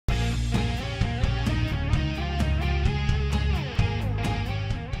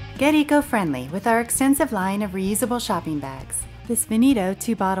Get eco-friendly with our extensive line of reusable shopping bags. This Veneto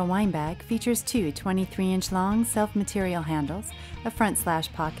 2-bottle wine bag features two 23-inch long self-material handles, a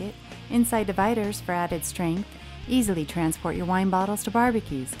front/slash pocket, inside dividers for added strength. Easily transport your wine bottles to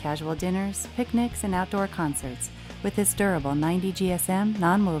barbecues, casual dinners, picnics, and outdoor concerts with this durable 90 GSM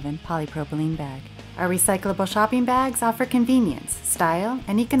non-woven polypropylene bag. Our recyclable shopping bags offer convenience, style,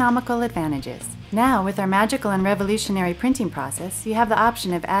 and economical advantages. Now, with our magical and revolutionary printing process, you have the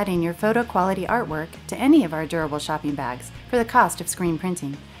option of adding your photo quality artwork to any of our durable shopping bags for the cost of screen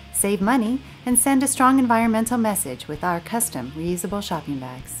printing. Save money and send a strong environmental message with our custom reusable shopping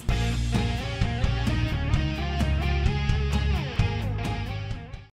bags.